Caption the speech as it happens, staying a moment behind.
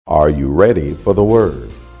Are you ready for the word?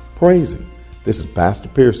 Praise Him. This is Pastor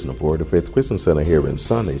Pearson of Word of Faith Christian Center here in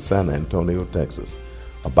sunny San Antonio, Texas,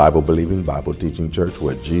 a Bible-believing, Bible-teaching church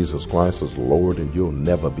where Jesus Christ is Lord and you'll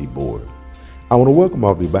never be bored. I want to welcome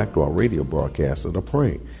all of you back to our radio broadcast that I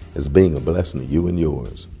pray is being a blessing to you and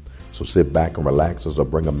yours. So sit back and relax as I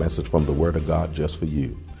bring a message from the Word of God just for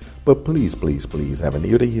you. But please, please, please have an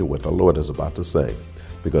ear to hear what the Lord is about to say,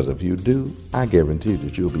 because if you do, I guarantee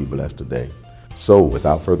that you'll be blessed today. So,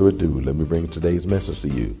 without further ado, let me bring today's message to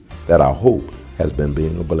you that I hope has been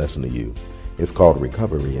being a blessing to you. It's called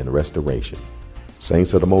Recovery and Restoration.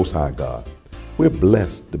 Saints of the Most High God, we're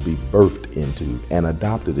blessed to be birthed into and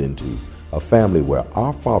adopted into a family where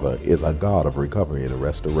our Father is a God of recovery and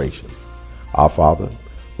restoration. Our Father,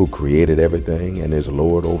 who created everything and is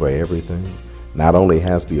Lord over everything, not only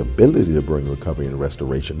has the ability to bring recovery and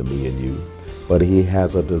restoration to me and you, but He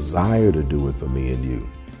has a desire to do it for me and you.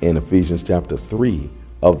 In Ephesians chapter 3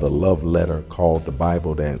 of the love letter called the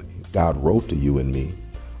Bible that God wrote to you and me,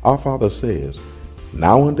 our Father says,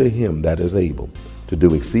 "Now unto Him that is able to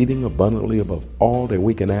do exceeding abundantly above all that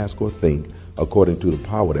we can ask or think, according to the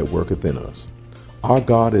power that worketh in us." Our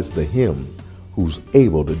God is the Him who's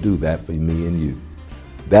able to do that for me and you.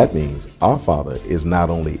 That means our Father is not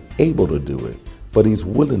only able to do it, but He's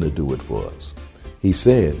willing to do it for us. He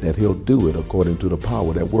said that He'll do it according to the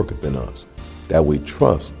power that worketh in us, that we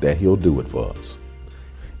trust that He'll do it for us.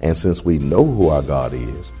 And since we know who our God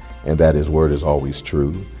is, and that His word is always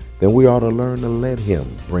true, then we ought to learn to let Him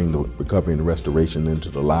bring the recovery and restoration into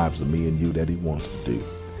the lives of me and you that He wants to do,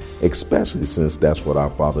 especially since that's what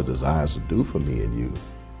our Father desires to do for me and you.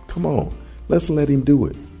 Come on, let's let Him do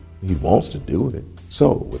it. He wants to do it.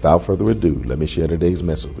 So, without further ado, let me share today's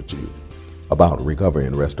message with you about recovery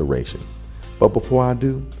and restoration. But before I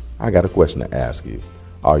do, I got a question to ask you.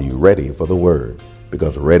 Are you ready for the word?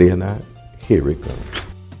 Because ready or not, here it comes.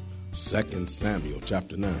 2 Samuel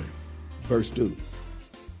chapter 9, verse 2.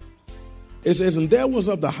 It says, "And there was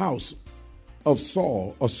of the house of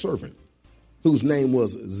Saul a servant, whose name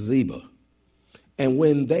was Ziba. And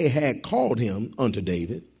when they had called him unto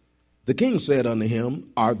David, the king said unto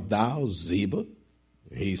him, Art thou Ziba?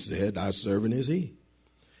 He said, Thy servant is he.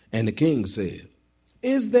 And the king said,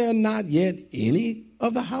 Is there not yet any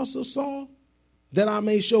of the house of Saul, that I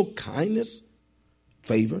may show kindness,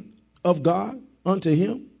 favor of God unto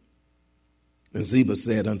him? And Ziba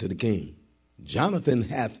said unto the king, Jonathan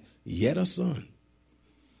hath yet a son,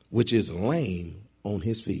 which is lame on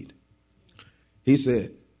his feet. He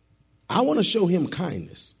said, I want to show him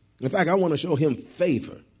kindness. In fact, I want to show him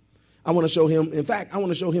favor. I want to show him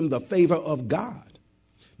the favor of God.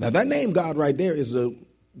 Now, that name God right there is that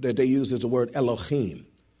they use is the word Elohim.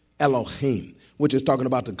 Elohim, which is talking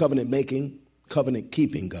about the covenant-making,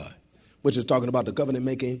 covenant-keeping God. Which is talking about the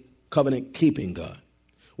covenant-making, covenant-keeping God.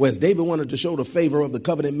 Whereas David wanted to show the favor of the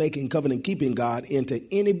covenant-making, covenant-keeping God into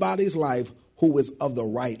anybody's life who is of the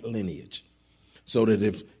right lineage. So that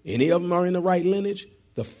if any of them are in the right lineage,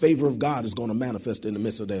 the favor of God is going to manifest in the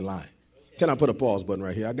midst of their life. Can I put a pause button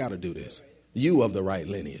right here? I got to do this. You of the right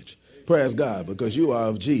lineage. Praise God, because you are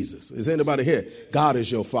of Jesus. Is anybody here? God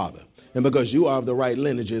is your Father. And because you are of the right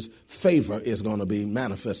lineages, favor is going to be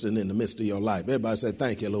manifested in the midst of your life. Everybody say,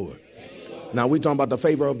 thank you, Lord. Now, we're talking about the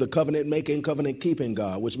favor of the covenant-making, covenant-keeping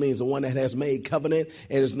God, which means the one that has made covenant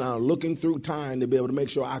and is now looking through time to be able to make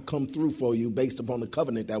sure I come through for you based upon the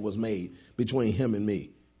covenant that was made between Him and me.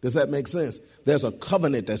 Does that make sense? There's a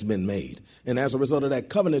covenant that's been made. And as a result of that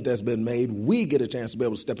covenant that's been made, we get a chance to be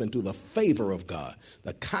able to step into the favor of God,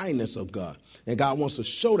 the kindness of God. And God wants to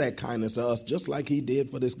show that kindness to us just like He did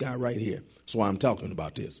for this guy right here. That's why I'm talking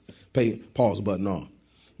about this. Pause button on.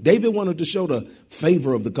 David wanted to show the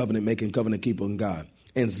favor of the covenant-making, covenant-keeping God.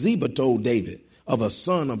 And Ziba told David of a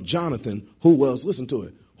son of Jonathan who was, listen to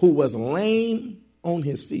it, who was lame on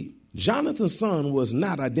his feet. Jonathan's son was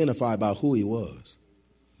not identified by who he was,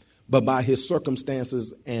 but by his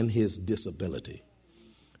circumstances and his disability.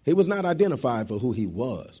 He was not identified for who he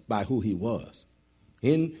was, by who he was. He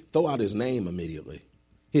didn't throw out his name immediately.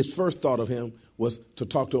 His first thought of him was to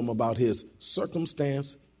talk to him about his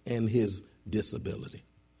circumstance and his disability.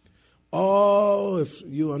 Oh, if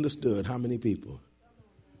you understood how many people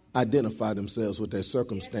identify themselves with their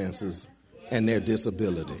circumstances and their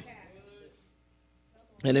disability.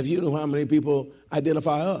 And if you knew how many people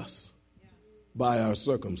identify us by our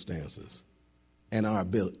circumstances and our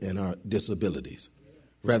disabilities,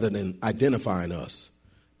 rather than identifying us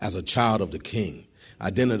as a child of the King,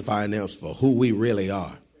 identifying us for who we really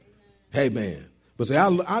are. Hey, man. But see,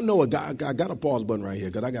 I know a guy. I got a pause button right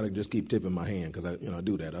here because I got to just keep tipping my hand because I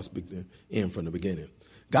do that. I speak to him from the beginning.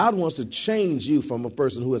 God wants to change you from a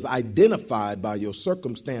person who is identified by your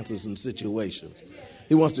circumstances and situations.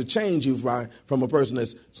 He wants to change you from a person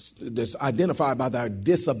that's identified by their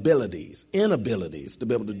disabilities, inabilities to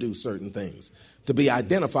be able to do certain things, to be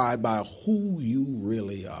identified by who you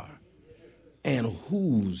really are and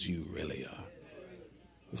whose you really are.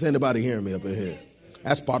 Is anybody hearing me up in here?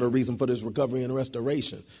 That's part of the reason for this recovery and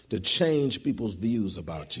restoration, to change people's views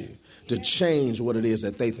about you, to change what it is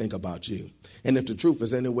that they think about you. And if the truth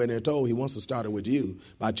is anywhere near told, he wants to start it with you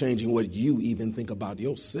by changing what you even think about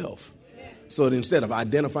yourself. So that instead of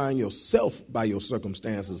identifying yourself by your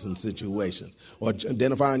circumstances and situations, or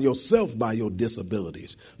identifying yourself by your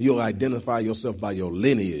disabilities, you'll identify yourself by your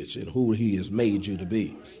lineage and who he has made you to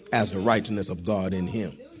be as the righteousness of God in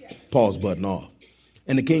him. Pause button off.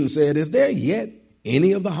 And the king said, is there yet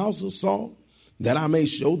any of the house of Saul that I may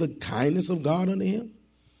show the kindness of God unto him?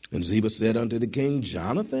 And Ziba said unto the king,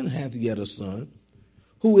 Jonathan hath yet a son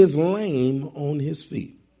who is lame on his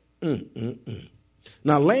feet.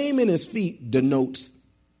 Now, lame in his feet denotes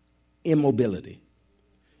immobility.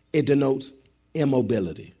 It denotes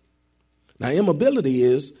immobility. Now, immobility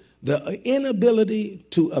is the inability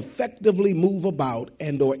to effectively move about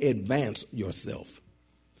and or advance yourself.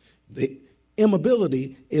 The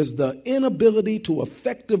immobility is the inability to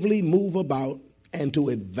effectively move about and to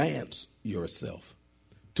advance yourself.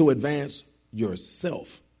 To advance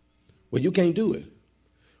yourself. Well, you can't do it.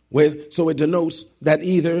 So it denotes that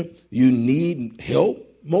either you need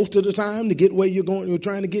help most of the time to get where you're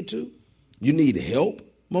trying to get to. You need help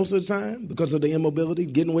most of the time because of the immobility,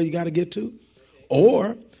 getting where you got to get to.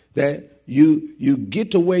 Or that you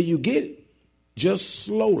get to where you get just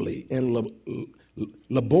slowly and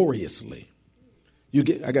laboriously.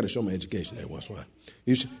 I got to show my education there once in a while.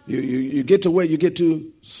 You get to where you get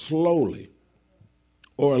to slowly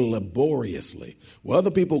or laboriously. Well,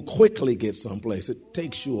 other people quickly get someplace. It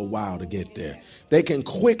takes you a while to get there. They can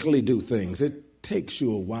quickly do things. It takes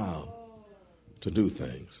you a while to do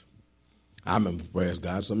things. I remember, praise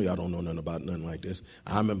God, some of y'all don't know nothing about nothing like this.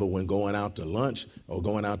 I remember when going out to lunch or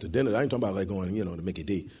going out to dinner. I ain't talking about like going, to Mickey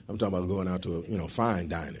D. I'm talking about going out to, fine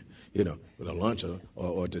dining. The lunch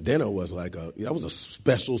or to dinner was like that was a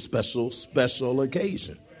special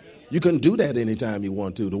occasion. You couldn't do that anytime you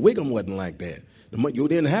want to. The Wiggum wasn't like that. You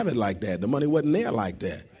didn't have it like that. The money wasn't there like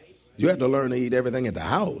that. You had to learn to eat everything at the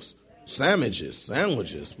house. Sandwiches,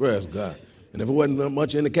 praise God. And if it wasn't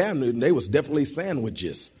much in the cabinet, they was definitely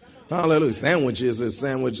sandwiches. Hallelujah. Sandwiches is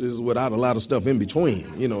sandwiches without a lot of stuff in between.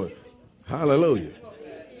 Hallelujah.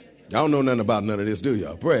 Y'all don't know nothing about none of this, do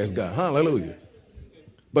y'all? Praise God. Hallelujah.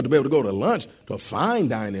 But to be able to go to lunch, to fine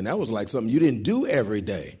dining, that was like something you didn't do every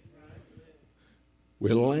day.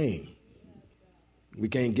 We're lame. We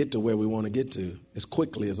can't get to where we want to get to as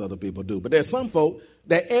quickly as other people do. But there's some folk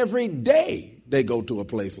that every day they go to a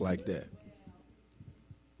place like that.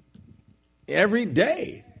 Every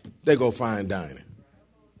day they go fine dining.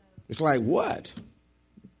 It's like, what?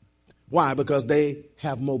 Why? Because they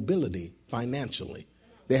have mobility financially.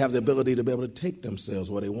 They have the ability to be able to take themselves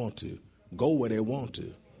where they want to, go where they want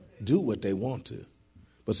to, do what they want to.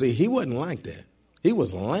 But see, he wasn't like that. He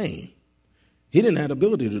was lame. He didn't have the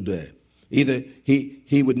ability to do that. Either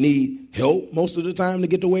he would need help most of the time to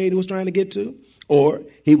get to where he was trying to get to, or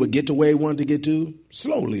he would get to where he wanted to get to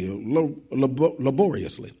slowly,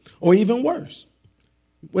 laboriously, or even worse.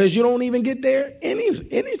 Whereas you don't even get there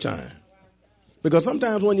any time. Because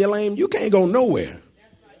sometimes when you're lame, you can't go nowhere.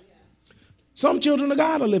 Some children of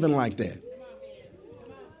God are living like that.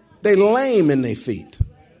 They're lame in their feet.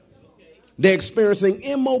 They're experiencing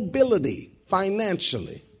immobility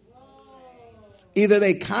financially. Either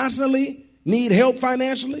they constantly need help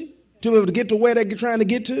financially to be able to get to where they're trying to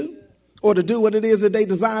get to, or to do what it is that they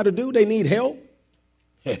desire to do. They need help.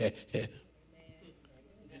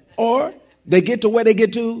 Or they get to where they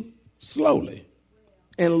get to slowly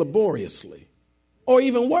and laboriously. Or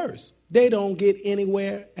even worse, they don't get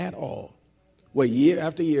anywhere at all. Where year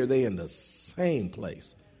after year, they're in the same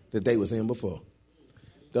place that they was in before.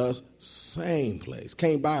 The same place.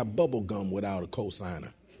 Can't buy a bubble gum without a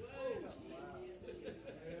cosigner.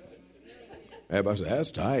 Everybody said,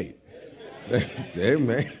 that's tight.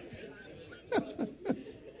 Amen.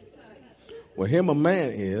 Well, him a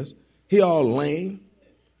man is, he all lame.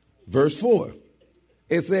 Verse 4.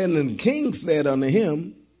 It said, and the king said unto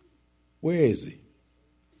him, where is he?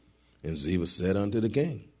 And Ziba said unto the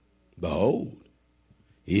king, behold,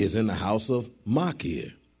 he is in the house of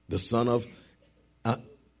Machir, the son of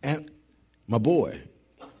my boy,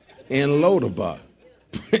 in Lodabar.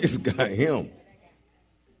 Praise God, him.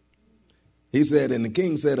 He said, and the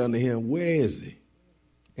king said unto him, where is he?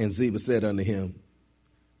 And Ziba said unto him,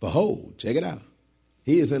 behold, check it out.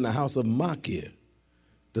 He is in the house of Machir,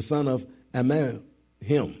 the son of Amiham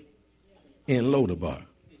in Lodabar.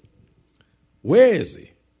 Where is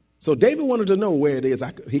he? So David wanted to know where it is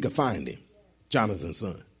he could find him, Jonathan's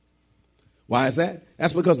son. Why is that?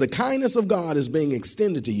 That's because the kindness of God is being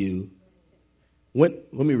extended to you.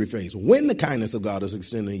 Let me rephrase. When the kindness of God is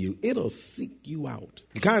extended to you, it'll seek you out.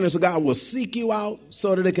 The kindness of God will seek you out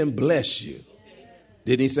so that it can bless you.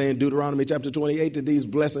 Didn't he say in Deuteronomy chapter 28 that these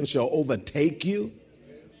blessings shall overtake you?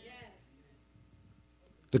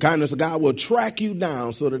 The kindness of God will track you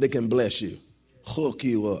down so that it can bless you, hook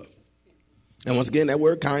you up. And once again, that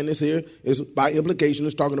word kindness here is by implication,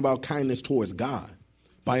 it's talking about kindness towards God.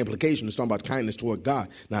 By implication, it's talking about kindness toward God.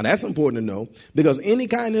 Now, that's important to know because any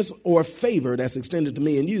kindness or favor that's extended to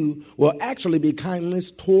me and you will actually be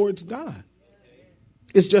kindness towards God.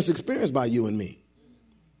 It's just experienced by you and me.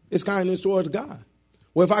 It's kindness towards God.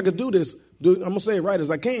 Well, if I could do this, I'm going to say it right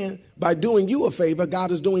as I can, by doing you a favor,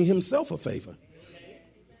 God is doing himself a favor.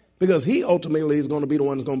 Because he ultimately is going to be the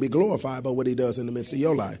one that's going to be glorified by what he does in the midst of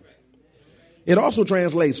your life. It also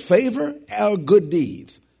translates favor or good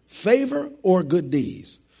deeds. Favor or good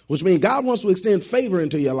deeds, which means God wants to extend favor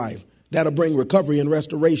into your life that'll bring recovery and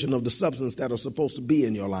restoration of the substance that are supposed to be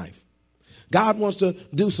in your life. God wants to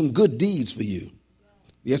do some good deeds for you.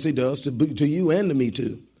 Yes, he does, to you and to me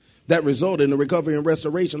too. That result in the recovery and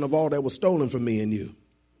restoration of all that was stolen from me and you.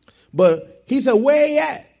 But he said, where he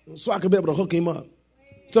at? So I could be able to hook him up.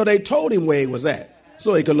 So they told him where he was at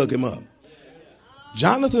so he could look him up.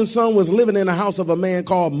 Jonathan's son was living in the house of a man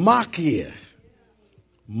called Machir.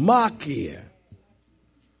 Machir,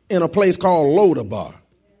 in a place called Lodabar.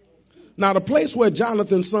 Now, the place where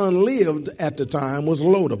Jonathan's son lived at the time was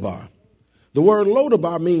Lodabar. The word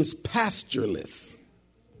Lodabar means pastureless.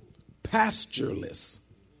 Pastureless.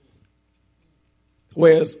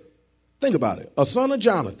 Whereas, think about it, a son of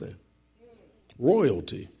Jonathan,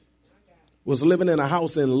 royalty, was living in a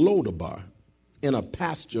house in Lodabar, in a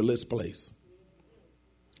pastureless place.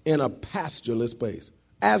 In a pastureless place.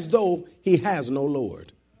 As though he has no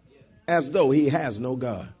Lord. As though he has no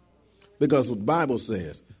God. Because the Bible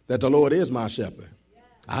says that the Lord is my shepherd.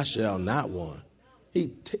 I shall not want.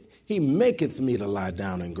 He maketh me to lie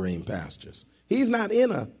down in green pastures. He's not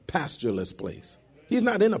in a pastureless place. He's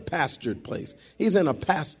not in a pastured place. He's in a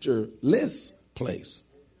pastureless place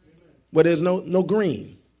where there's no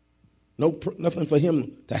green. Nothing for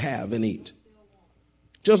him to have and eat.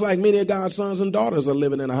 Just like many of God's sons and daughters are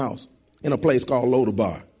living in a house, in a place called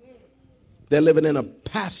Lodabar. They're living in a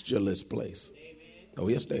pastureless place. Oh,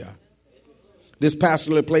 yes, they are. This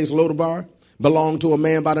pastureless place, Lodabar, belonged to a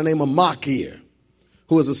man by the name of Machir,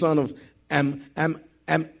 who is the son of Amiham.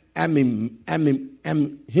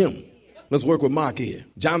 Let's work with Machir.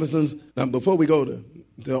 Jonathan's, now before we go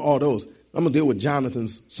to all those, I'm going to deal with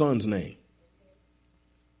Jonathan's son's name.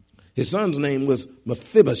 His son's name was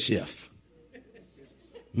Mephibosheth.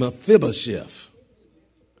 Mephibosheth.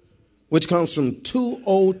 Which comes from two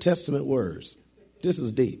Old Testament words. This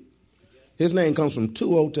is deep. His name comes from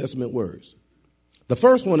two Old Testament words. The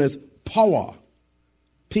first one is Pawah.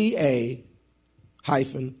 P-A-hyphen-A-H.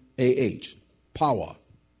 Pawah.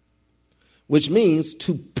 Which means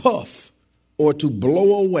to puff or to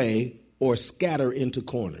blow away or scatter into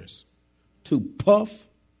corners. To puff,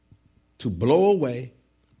 to blow away,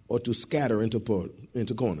 or to scatter into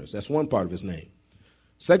corners. That's one part of his name.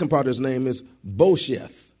 Second part of his name is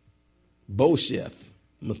Bosheth. Bosheth,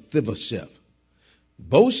 Mephibosheth.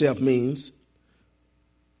 Bosheth means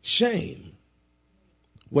shame.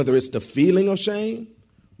 Whether it's the feeling of shame,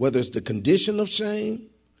 whether it's the condition of shame,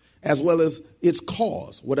 as well as its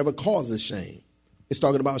cause, whatever causes shame. It's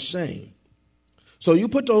talking about shame. So you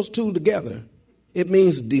put those two together, it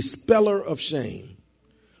means dispeller of shame,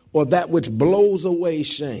 or that which blows away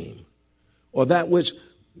shame, or that which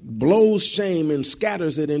blows shame and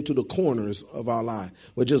scatters it into the corners of our life,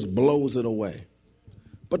 or just blows it away.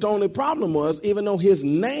 But the only problem was, even though his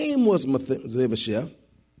name was Mephibosheth,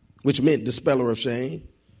 which meant dispeller of shame,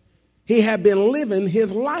 he had been living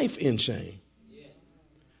his life in shame.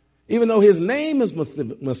 Even though his name is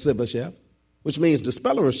Mephibosheth, which means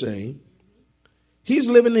dispeller of shame, he's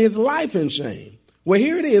living his life in shame. Well,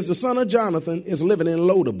 here it is, the son of Jonathan is living in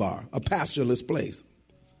Lodabar, a pastureless place,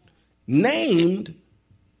 named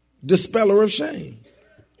dispeller of shame,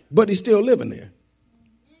 but he's still living there.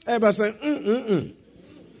 Everybody saying,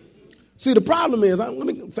 See, the problem is, let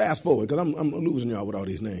me fast forward, because I'm losing y'all with all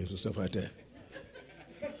these names and stuff like that.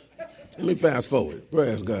 Let me fast forward.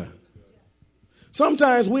 Praise God.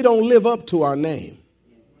 Sometimes we don't live up to our name.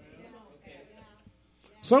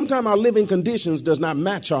 Sometimes our living conditions does not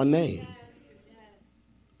match our name.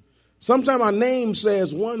 Sometimes our name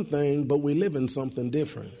says one thing, but we live in something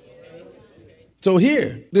different. So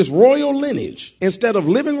here, this royal lineage, instead of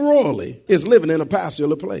living royally, is living in a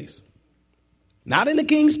pastoral place. Not in the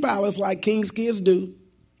king's palace like king's kids do,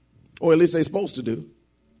 or at least they're supposed to do,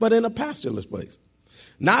 but in a pastoralist place.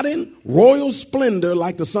 Not in royal splendor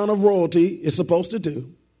like the son of royalty is supposed to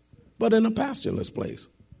do, but in a pastoralist place.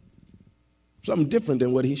 Something different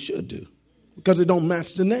than what he should do because it don't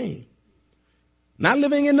match the name. Not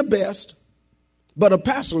living in the best, but a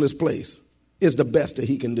pastoralist place is the best that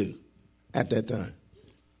he can do at that time.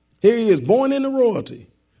 Here he is born into royalty,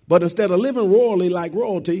 but instead of living royally like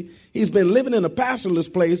royalty, he's been living in a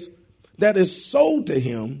pastoralist place that is sold to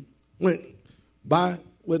him which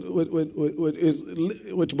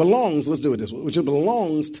belongs, let's do it this way, which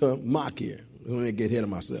belongs to Machir. Let me get ahead of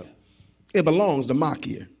myself. It belongs to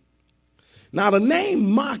Machir. Now the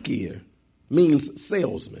name Machir means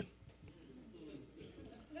salesman.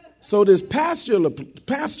 So this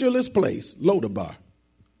pastoralist place, Lodabar,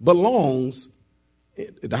 belongs,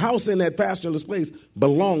 the house in that pastoralist place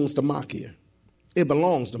belongs to Machir. It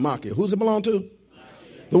belongs to Machir. Who's it belong to? Machir.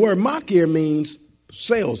 The word Machir means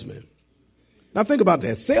salesman. Now think about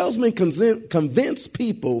that. Salesmen convince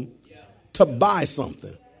people to buy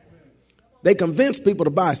something. They convince people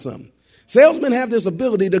to buy something. Salesmen have this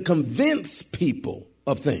ability to convince people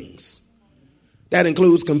of things. That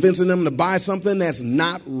includes convincing them to buy something that's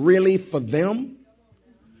not really for them.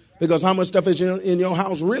 Because how much stuff is in your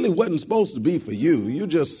house really wasn't supposed to be for you. You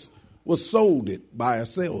just was sold it by a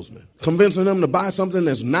salesman. Convincing them to buy something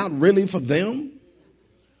that's not really for them.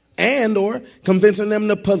 And or convincing them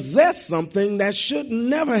to possess something that should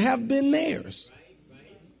never have been theirs.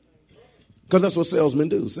 Because that's what salesmen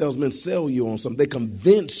do. Salesmen sell you on something. They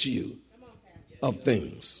convince you of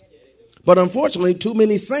things. But unfortunately, too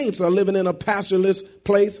many saints are living in a pastoralist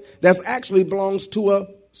place that actually belongs to a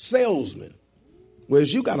salesman.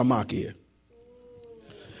 Whereas you got a Machir.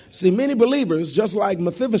 See, many believers, just like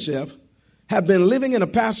Mephibosheth, have been living in a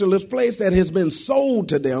pastoralist place that has been sold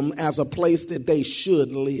to them as a place that they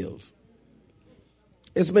should live.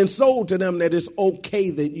 It's been sold to them that it's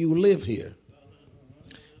okay that you live here.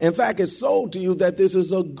 In fact, it's sold to you that this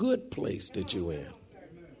is a good place that you're in.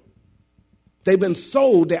 They've been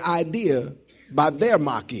sold the idea by their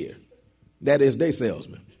Machir, that is their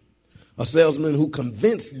salesman. A salesman who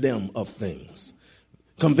convinced them of things.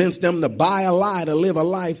 Convinced them to buy a lie, to live a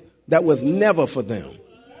life that was never for them.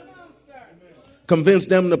 Convinced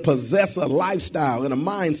them to possess a lifestyle and a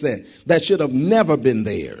mindset that should have never been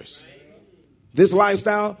theirs. This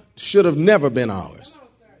lifestyle should have never been ours.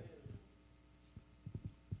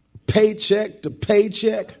 Paycheck to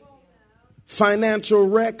paycheck, financial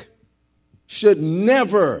wreck should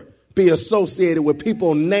never be associated with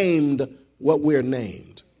people named what we're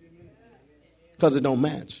named. Because it don't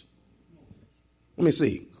match. Let me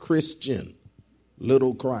see. Christian,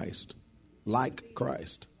 little Christ, like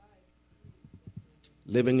Christ.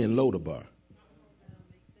 Living in Lodabar.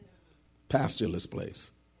 Pastoralist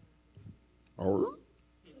place. Or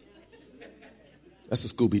that's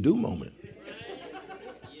a Scooby-Doo moment.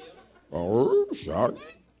 Or Shaggy.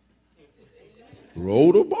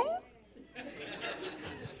 Lodabar.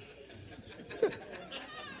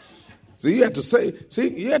 You have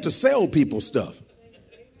to sell people stuff.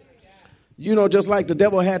 You know, just like the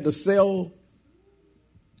devil had to sell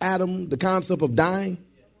Adam the concept of dying.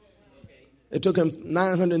 It took him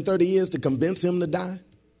 930 years to convince him to die.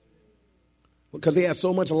 Because he had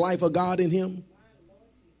so much life of God in him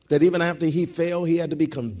that even after he fell, he had to be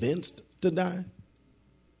convinced to die.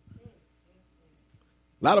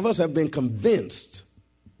 A lot of us have been convinced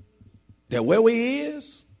that where we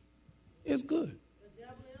is good.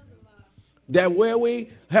 That where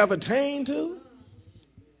we have attained to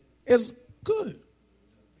is good.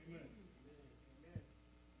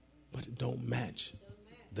 But it don't match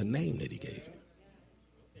the name that he gave him.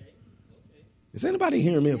 Is anybody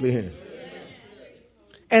hearing me up in here?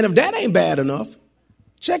 And if that ain't bad enough,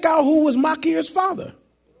 check out who was Machir's father.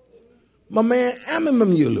 My man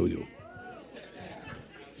Ammiel.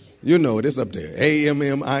 You know it, it's up there.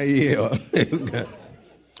 Ammiel.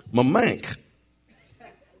 Mamank.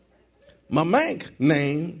 Mamank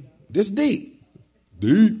name, this deep.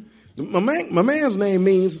 My man's name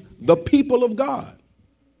means the people of God.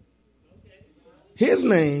 His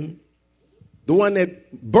name, the one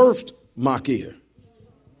that birthed Machir,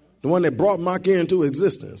 the one that brought Machir into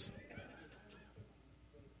existence.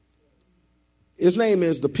 His name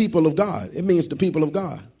is the people of God. It means the people of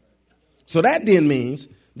God. So that then means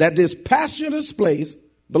that this pastoralist place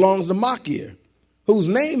belongs to Machir, whose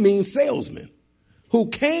name means salesman, who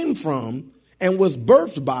came from and was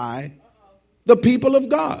birthed by the people of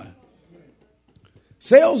God.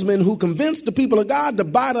 Salesmen who convince the people of God to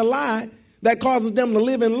buy the lie that causes them to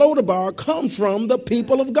live in Lodabar come from the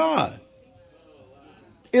people of God.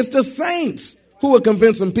 It's the saints who are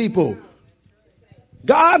convincing people,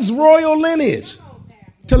 God's royal lineage,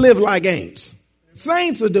 to live like ain'ts.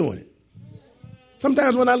 Saints are doing it.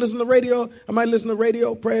 Sometimes when I listen to radio, I might listen to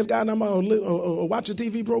radio, praise God, and I'm going to watch a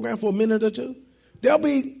TV program for a minute or two. There'll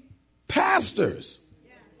be pastors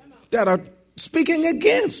that are speaking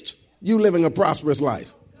against you living a prosperous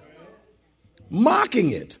life, mocking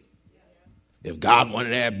it. If God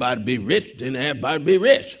wanted everybody to be rich, then everybody be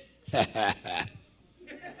rich.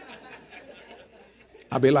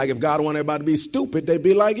 I'd be like, if God wanted everybody to be stupid, they'd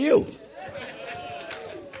be like you.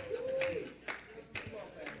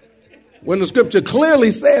 When the scripture clearly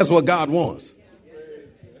says what God wants.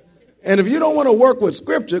 And if you don't want to work with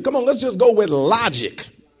scripture, come on, let's just go with logic.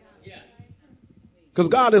 Because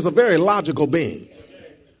God is a very logical being.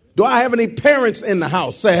 Do I have any parents in the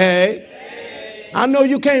house? Say, hey. I know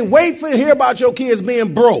you can't wait to hear about your kids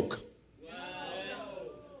being broke.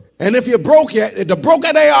 And if you're broke, the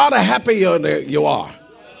broker they are, the happier you are.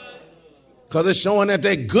 Because it's showing that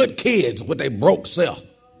they're good kids with their broke self.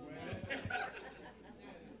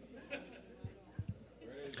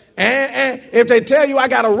 And if they tell you I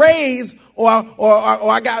got a raise or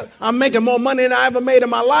I'm making more money than I ever made in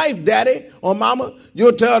my life, daddy or mama,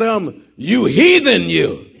 you'll tell them, you heathen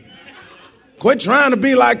you. Quit trying to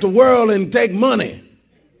be like the world and take money.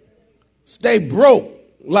 Stay broke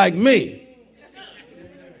like me.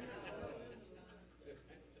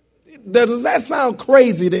 Does that sound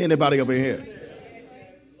crazy to anybody up in here?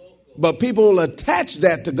 But people will attach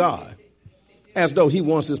that to God as though he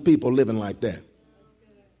wants his people living like that.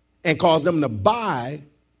 And cause them to buy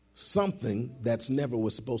something that's never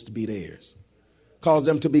was supposed to be theirs. Cause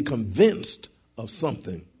them to be convinced of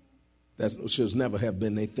something that should never have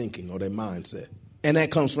been their thinking or their mindset. And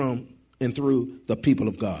that comes from and through the people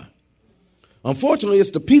of God. Unfortunately,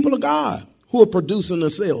 it's the people of God who are producing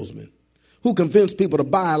the salesmen, who convince people to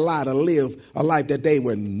buy a lie to live a life that they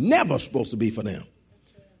were never supposed to be for them.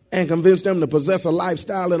 And convince them to possess a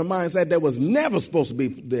lifestyle and a mindset that was never supposed to be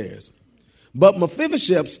theirs. But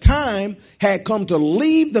Mephibosheth's time had come to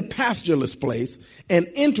leave the pastureless place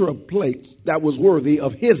and enter a place that was worthy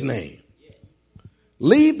of his name.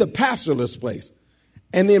 Leave the pastureless place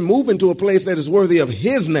and then move into a place that is worthy of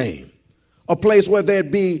his name. A place where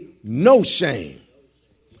there'd be no shame.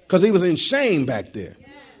 Because he was in shame back there,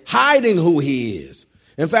 hiding who he is.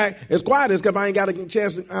 In fact, as quiet as because I ain't got a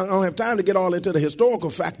chance, I don't have time to get all into the historical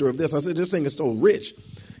factor of this. I said, this thing is so rich.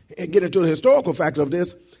 And get into the historical factor of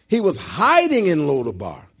this. He was hiding in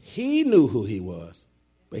Lodabar. He knew who he was,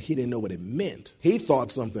 but he didn't know what it meant. He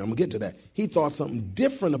thought something, I'm going to get to that. He thought something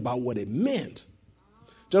different about what it meant.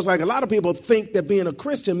 Just like a lot of people think that being a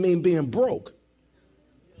Christian means being broke.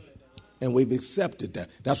 And we've accepted that.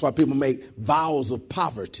 That's why people make vows of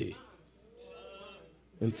poverty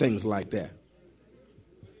and things like that.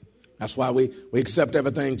 That's why we accept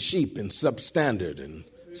everything cheap and substandard and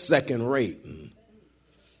second rate and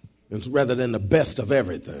rather than the best of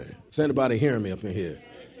everything. Is anybody hearing me up in here?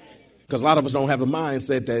 Because a lot of us don't have a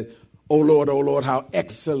mindset that, oh Lord, how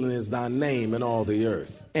excellent is thy name in all the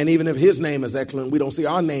earth. And even if his name is excellent, we don't see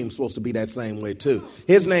our name supposed to be that same way too.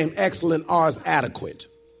 His name excellent, ours adequate,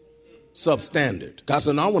 substandard. God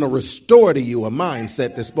said, I want to restore to you a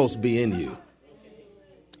mindset that's supposed to be in you.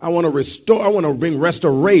 I want to bring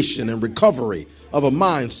restoration and recovery of a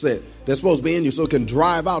mindset that's supposed to be in you so it can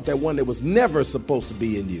drive out that one that was never supposed to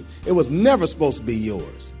be in you. It was never supposed to be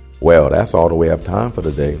yours. Well, that's all that we have time for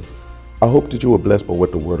today. I hope that you were blessed by what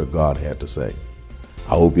the Word of God had to say.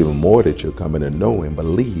 I hope even more that you're coming to know and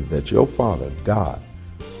believe that your Father, God,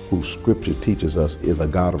 who Scripture teaches us is a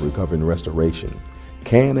God of recovery and restoration,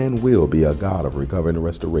 can and will be a God of recovery and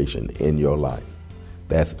restoration in your life.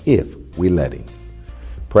 That's if we let him.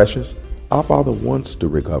 Precious, our Father wants to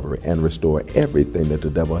recover and restore everything that the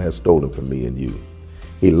devil has stolen from me and you.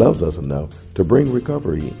 He loves us enough to bring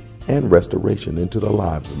recovery and restoration into the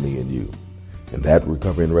lives of me and you. And that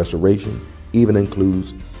recovery and restoration even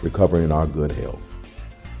includes recovering our good health.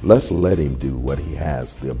 Let's let him do what he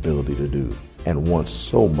has the ability to do and wants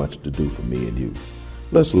so much to do for me and you.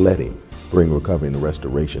 Let's let him bring recovery and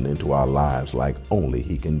restoration into our lives like only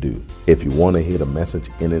he can do. If you want to hear the message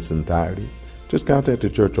in its entirety, just contact the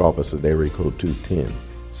church office at area code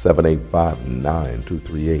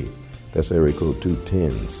 210-785-9238. That's area code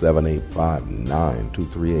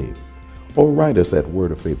 210-785-9238. Or write us at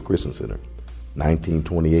Word of Faith Christian Center,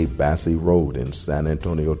 1928 Bassey Road in San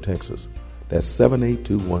Antonio, Texas. That's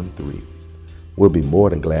 78213. We'll be more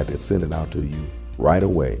than glad to send it out to you right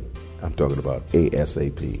away. I'm talking about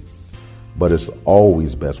ASAP. but it's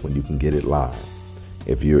always best when you can get it live.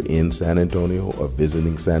 If you're in San Antonio or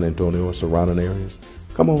visiting San Antonio or surrounding areas,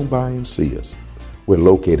 come on by and see us. We're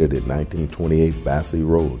located at 1928 Basse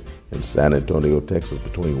Road in San Antonio, Texas,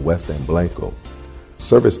 between West and Blanco.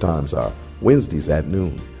 Service times are Wednesdays at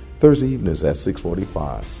noon, Thursday evenings at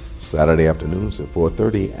 6:45, Saturday afternoons at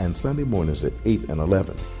 4:30, and Sunday mornings at 8 and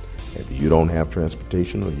 11. If you don't have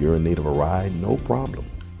transportation or you're in need of a ride, no problem.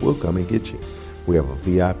 We'll come and get you. We have a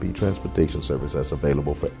VIP transportation service that's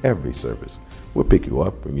available for every service. We'll pick you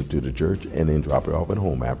up, bring you to the church, and then drop you off at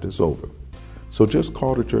home after it's over. So just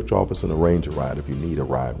call the church office and arrange a ride if you need a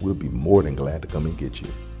ride. We'll be more than glad to come and get you.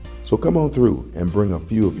 So come on through and bring a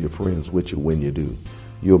few of your friends with you when you do.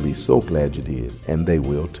 You'll be so glad you did, and they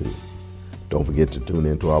will too. Don't forget to tune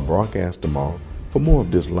in to our broadcast tomorrow for more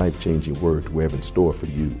of this life-changing word we have in store for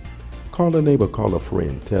you. Call a neighbor, call a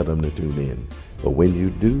friend, tell them to tune in. But when you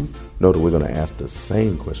do, know that we're going to ask the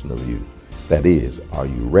same question of you. That is, are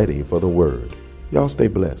you ready for the word? Y'all stay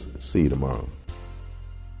blessed. See you tomorrow.